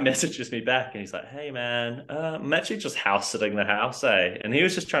the guy messages me back and he's like, hey man, I'm actually just house sitting the house, eh? And he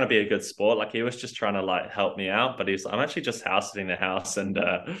was just trying to be a good sport. Like he was just trying to like help me out, but he's like, I'm actually just house sitting the house. And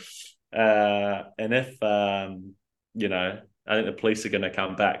if you know, I think the police are going to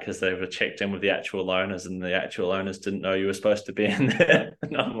come back because they've checked in with the actual owners and the actual owners didn't know you were supposed to be in there.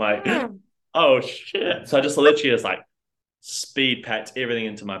 And I'm like, oh shit. So I just literally just like speed packed everything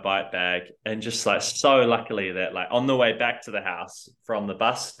into my bike bag and just like so luckily that like on the way back to the house from the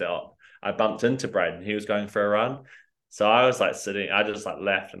bus stop, I bumped into Braden. He was going for a run. So I was like I just like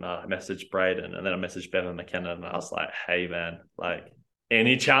left and I messaged Braden and then I messaged Bevan McKinnon and I was like, hey man, like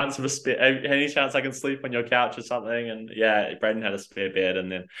any chance I can sleep on your couch or something? And yeah, Braden had a spare bed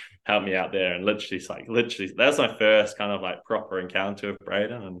and then helped me out there and literally that was my first kind of like proper encounter with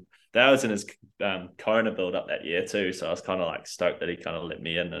Braden. And that was in his Kona build up that year too. So I was kind of like stoked that he kind of let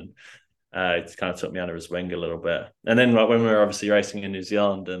me in and it kind of took me under his wing a little bit. And then like, when we were obviously racing in New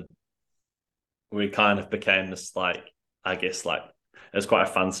Zealand and we kind of became this like, I guess like, it was quite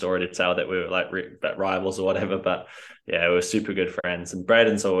a fun story to tell that we were like rivals or whatever, but yeah, we were super good friends. And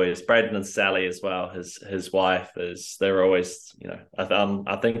Braden and Sally as well. His wife they're always, you know,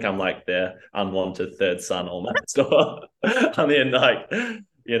 I think I'm like their unwanted third son almost, or I mean like,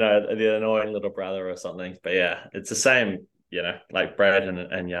 you know, the annoying little brother or something. But yeah, it's the same, you know, like Braden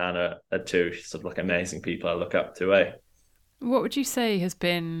and Jan are two sort of like amazing people I look up to. What would you say has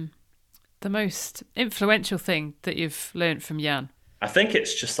been the most influential thing that you've learned from Jan? I think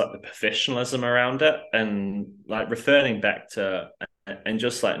it's just like the professionalism around it and like referring back to and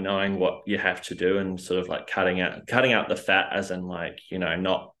just like knowing what you have to do and sort of like cutting out the fat as in like, you know,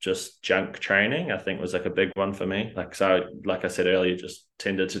 not just junk training, I think was like a big one for me. Like, so like I said earlier, just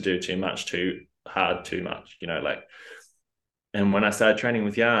tended to do too much, too hard, too much, you know, like, and when I started training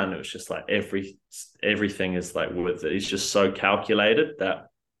with Jan, it was just like everything is like with it. He's just so calculated that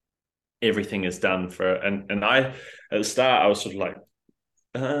everything is done for, and I, at the start, I was sort of like,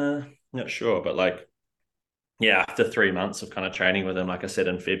 not sure, but like, yeah, after 3 months of kind of training with him, like I said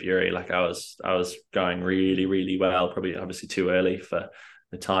in February, like I was going really, really well, probably obviously too early for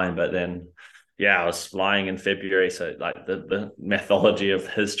the time, but then yeah, I was flying in February. So like the methodology of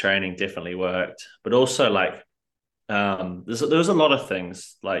his training definitely worked, but also like, there was a lot of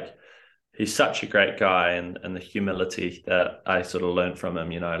things like he's such a great guy and the humility that I sort of learned from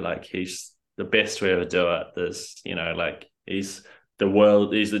him, you know, like he's the best to ever do it. There's, you know, like he's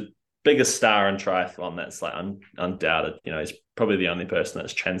the biggest star in triathlon. That's like undoubted, you know, he's probably the only person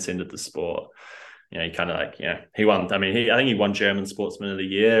that's transcended the sport. You know, he kind of like, yeah, he won. I mean, I think he won German Sportsman of the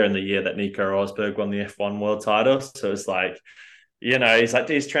Year in the year that Nico Rosberg won the F1 world title. So it's like, you know,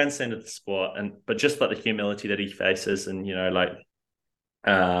 he's transcended the sport but just like the humility that he faces and, you know, like,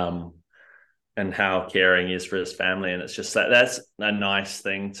 and how caring he is for his family. And it's just like, that's a nice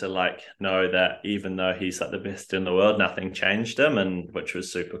thing to like know that even though he's like the best in the world, nothing changed him, and which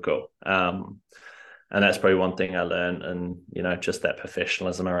was super cool. And that's probably one thing I learned, and, you know, just that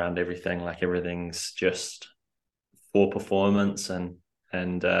professionalism around everything, like everything's just for performance and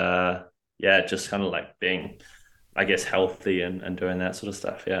yeah, just kind of like being, I guess, healthy and doing that sort of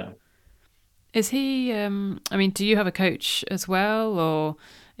stuff. Yeah. Is he, I mean, do you have a coach as well, or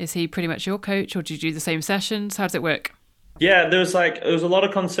is he pretty much your coach, or do you do the same sessions? How does it work? Yeah, there was a lot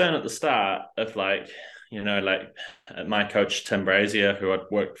of concern at the start of like, you know, like my coach, Tim Brazier, who I'd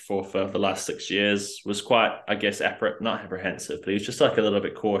worked for the last 6 years, was quite, I guess, not apprehensive, but he was just like a little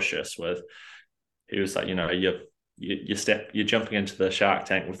bit cautious he was like, you know, you're jumping into the shark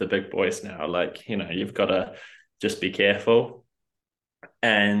tank with the big boys now. Like, you know, you've got to just be careful.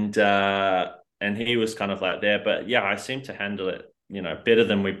 And he was kind of like there, but yeah, I seemed to handle it, you know, better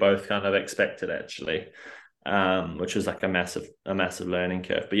than we both kind of expected, actually. which was like a massive learning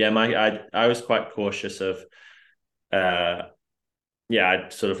curve. But yeah, I was quite cautious of uh I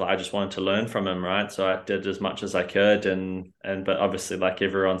just wanted to learn from him, right? So I did as much as I could, and but obviously, like,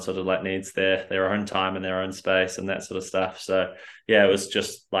 everyone sort of like needs their own time and their own space and that sort of stuff. So yeah, it was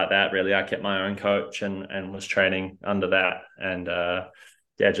just like that really. I kept my own coach and was training under that, and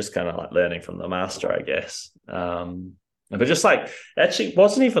yeah, just kind of like learning from the master, I guess. But just like, actually, it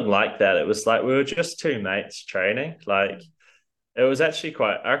wasn't even like that. It was like we were just two mates training. Like, it was actually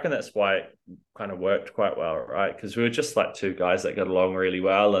quite, I reckon that's why it kind of worked quite well, right? Because we were just like two guys that got along really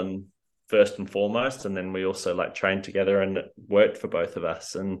well, and first and foremost, and then we also like trained together, and it worked for both of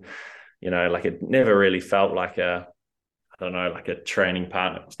us. And like, it never really felt like I don't know, like a training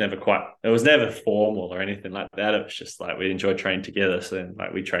partner. It was never formal or anything like that. It was just like we enjoyed training together, so then,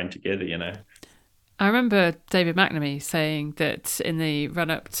 like, we trained together. I remember David McNamee saying that in the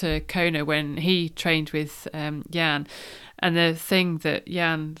run up to Kona, when he trained with Jan, and the thing that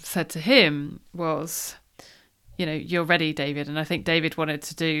Jan said to him was, you're ready, David. And I think David wanted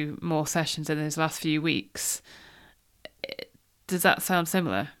to do more sessions in his last few weeks. Does that sound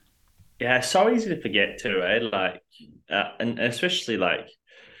similar? Yeah, it's so easy to forget too, eh? Like, and especially like,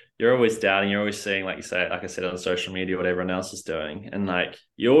 you're always doubting, you're always seeing, like you say, like I said, on social media, what everyone else is doing. And like,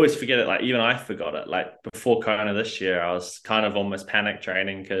 you always forget it. Like, even I forgot it. Like, before Kona this year, I was kind of almost panic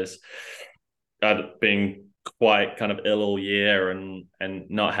training because I'd been quite kind of ill all year and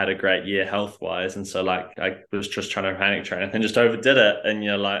not had a great year health wise. And so like, I was just trying to panic train and then just overdid it. And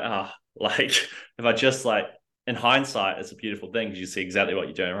you're like, like, if I just like, in hindsight, it's a beautiful thing because you see exactly what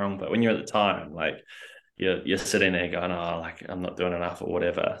you're doing wrong. But when you're at the time, like, you're sitting there going, like, I'm not doing enough or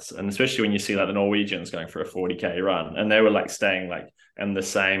whatever. And especially when you see like the Norwegians going for a 40K run, and they were like staying like in the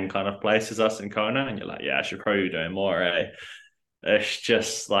same kind of place as us in Kona, and you're like, yeah, I should probably be doing more, eh? It's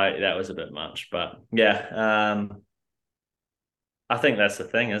just like, that was a bit much. But yeah, I think that's the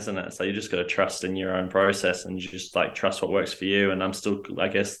thing, isn't it? So you just got to trust in your own process, and you just like trust what works for you. And I'm still, I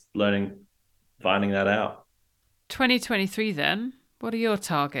guess, finding that out. 2023 then, what are your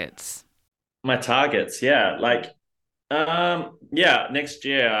targets? My targets, yeah, like, yeah, next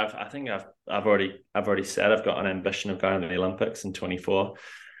year I think I've already said I've got an ambition of going to the Olympics in 24.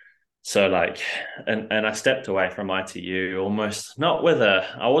 So like, and I stepped away from ITU almost not with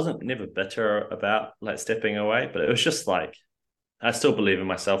I wasn't never bitter about like stepping away, but it was just like, I still believe in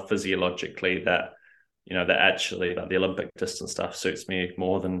myself physiologically that, that actually like the Olympic distance stuff suits me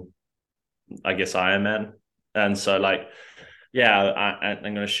more than, I guess, Ironman. And so like, yeah, I'm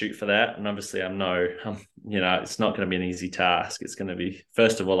going to shoot for that. And obviously it's not going to be an easy task. It's going to be,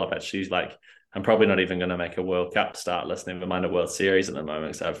 first of all, I'm probably not even going to make a World Cup start list, never mind a World Series at the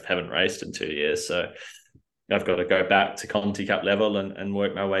moment, because I haven't raced in 2 years. So I've got to go back to Conti Cup level and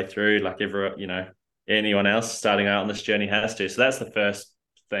work my way through like anyone else starting out on this journey has to. So that's the first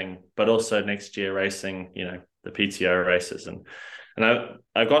thing. But also next year racing, the PTO races. And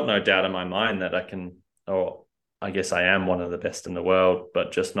I've got no doubt in my mind that I can, or I guess I am one of the best in the world,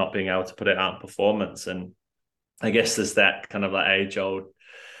 but just not being able to put it out in performance. And I guess there's that kind of like age-old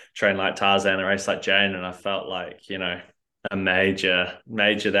train like Tarzan and race like Jane. And I felt like, a major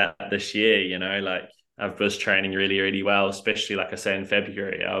that this year, like I was training really, really well, especially like I say in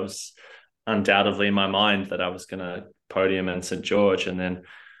February. I was undoubtedly in my mind that I was going to podium in St. George. And then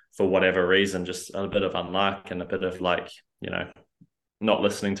for whatever reason, just a bit of unluck and a bit of like, not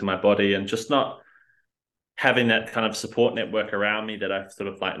listening to my body and just not having that kind of support network around me that I've sort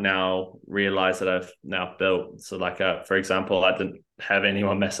of like now realized that I've now built. So like, for example, I didn't have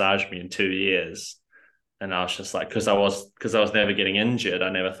anyone massage me in 2 years. And I was just like, because I was never getting injured, I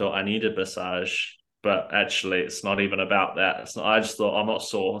never thought I needed massage. But actually, it's not even about that. It's not. I just thought I'm not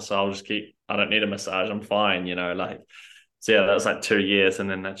sore, so I don't need a massage. I'm fine, like. So yeah, that was like 2 years, and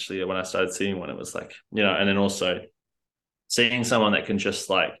then actually when I started seeing one, it was like, and then also seeing someone that can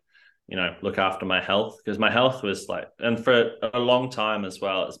just like, look after my health, because my health was like, and for a long time as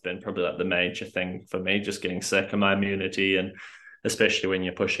well, it's been probably like the major thing for me, just getting sick, and my immunity, and especially when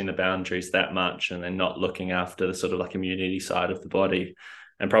you're pushing the boundaries that much and then not looking after the sort of like immunity side of the body.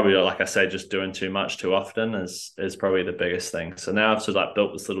 And probably, like I say, just doing too much too often is probably the biggest thing. So now I've sort of like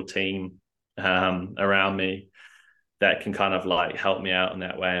built this little team around me that can kind of like help me out in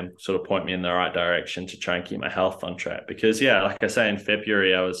that way and sort of point me in the right direction to try and keep my health on track. Because yeah, like I say, in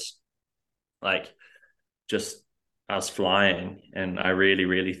February, I was like, I was flying, and I really,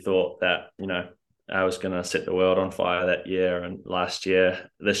 really thought that, I was going to set the world on fire that year and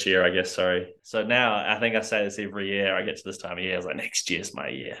this year, I guess, sorry. So now I think I say this every year. I get to this time of year, I was like, next year's my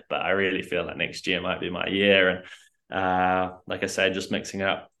year. But I really feel like next year might be my year. Like I said, just mixing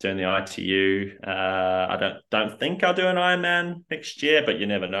up, doing the ITU. I don't think I'll do an Ironman next year, but you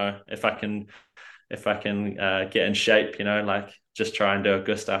never know. If I can get in shape, like just try and do a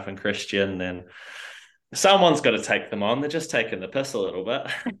Gustav and Christian, then someone's got to take them on. They're just taking the piss a little bit.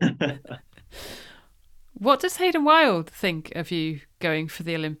 What does Hayden Wilde think of you going for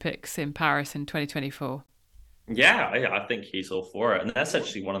the Olympics in Paris in 2024? Yeah, I think he's all for it. And that's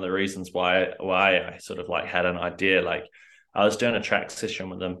actually one of the reasons why I sort of like had an idea. Like I was doing a track session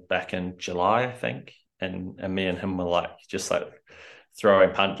with him back in July, I think. And me and him were like just like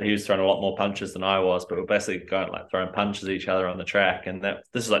throwing punches. He was throwing a lot more punches than I was, but we're basically going like throwing punches at each other on the track. And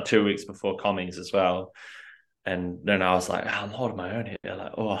this is like 2 weeks before commies as well. And then I was like, I'm holding my own here.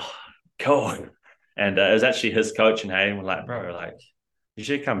 Like, oh, cool. And it was actually his coach and Hayden were like, bro, like you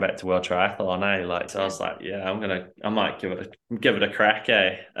should come back to World Triathlon, eh? Like, so I was like, yeah, I might give it a crack,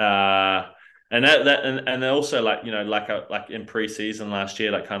 eh? And also like, like in preseason last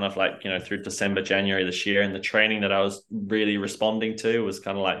year, like kind of like, through December, January this year, and the training that I was really responding to was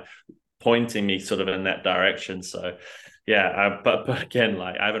kind of like pointing me sort of in that direction. So yeah, but again,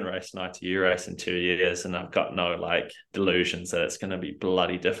 like I haven't raced an ITU race in 2 years, and I've got no like delusions that it's going to be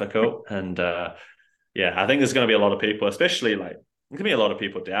bloody difficult. And yeah, I think there's going to be a lot of people, especially like there's going to be a lot of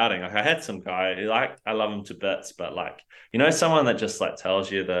people doubting. Like I had some guy who like I love him to bits, but like someone that just like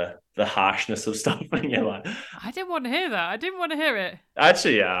tells you the harshness of stuff, and you're like, I didn't want to hear that. I didn't want to hear it.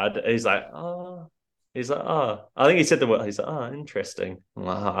 Actually, yeah, he's like, I think he said the word. He's like, oh, interesting. I'm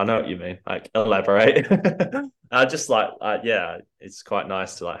like, oh, I know what you mean. Like, elaborate. I just like, yeah, it's quite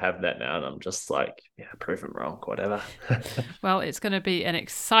nice to like have that now, and I'm just like, yeah, prove him wrong, whatever. Well, it's going to be an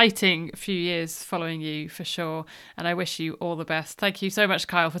exciting few years following you for sure, and I wish you all the best. Thank you so much,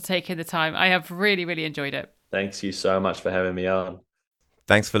 Kyle, for taking the time. I have really, really enjoyed it. Thanks you so much for having me on.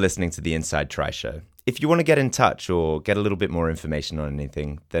 Thanks for listening to the Inside Tri Show. If you want to get in touch or get a little bit more information on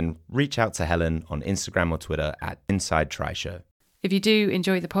anything, then reach out to Helen on Instagram or Twitter at Inside Tri Show. If you do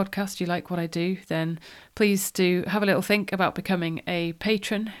enjoy the podcast, you like what I do, then please do have a little think about becoming a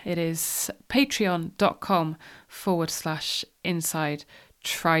patron. It is patreon.com/Inside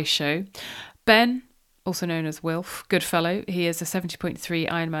Tri Show. Ben, also known as Wilf, good fellow. He is a 70.3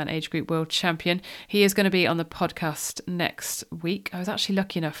 Ironman age group world champion. He is going to be on the podcast next week. I was actually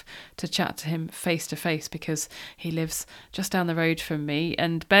lucky enough to chat to him face to face because he lives just down the road from me.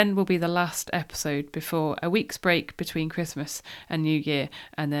 And Ben will be the last episode before a week's break between Christmas and New Year,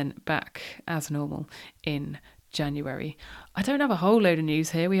 and then back as normal in January. I don't have a whole load of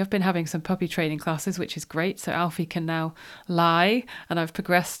news here. We have been having some puppy training classes, which is great. So Alfie can now lie, and I've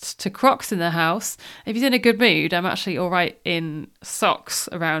progressed to Crocs in the house. If he's in a good mood, I'm actually all right in socks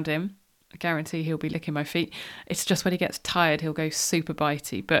around him. I guarantee he'll be licking my feet. It's just when he gets tired, he'll go super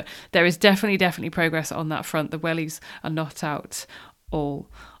bitey. But there is definitely progress on that front. The wellies are not out all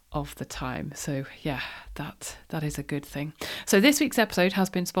of the time. So yeah, that is a good thing. So this week's episode has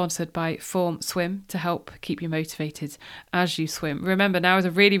been sponsored by Form Swim to help keep you motivated as you swim. Remember, now is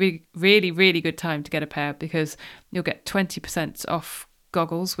a really good time to get a pair because you'll get 20% off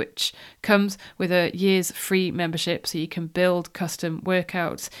goggles, which comes with a year's free membership, so you can build custom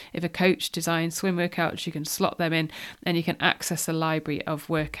workouts. If a coach designs swim workouts, you can slot them in and you can access a library of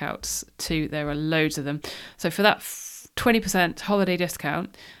workouts too. There are loads of them. So for that 20% holiday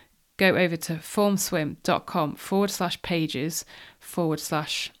discount, go over to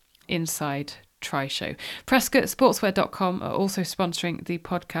formswim.com/pages/inside Tri Show. PrescottSportswear.com are also sponsoring the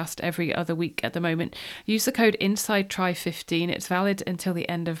podcast every other week at the moment. Use the code INSIDETRI15. It's valid until the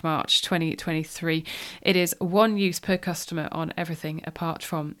end of March 2023. It is one use per customer on everything apart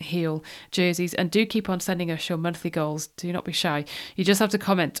from heel jerseys. And do keep on sending us your monthly goals. Do not be shy. You just have to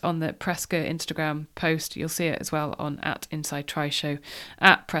comment on the Prescott Instagram post. You'll see it as well on at Inside Tri Show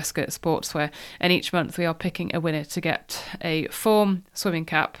at Prescott Sportswear. And each month we are picking a winner to get a Form swimming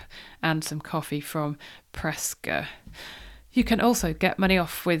cap and some coffee from Presca. You can also get money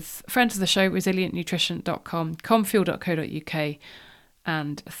off with friends of the show, resilientnutrition.com, comfuel.co.uk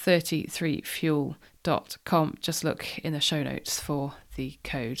and 33fuel.com. Just look in the show notes for the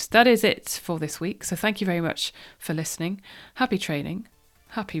codes. That is it for this week. So thank you very much for listening. Happy training,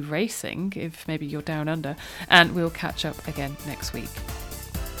 happy racing, if maybe you're down under, and we'll catch up again next week.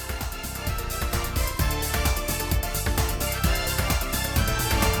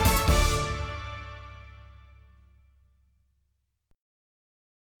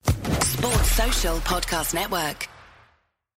 Sports Social Podcast Network.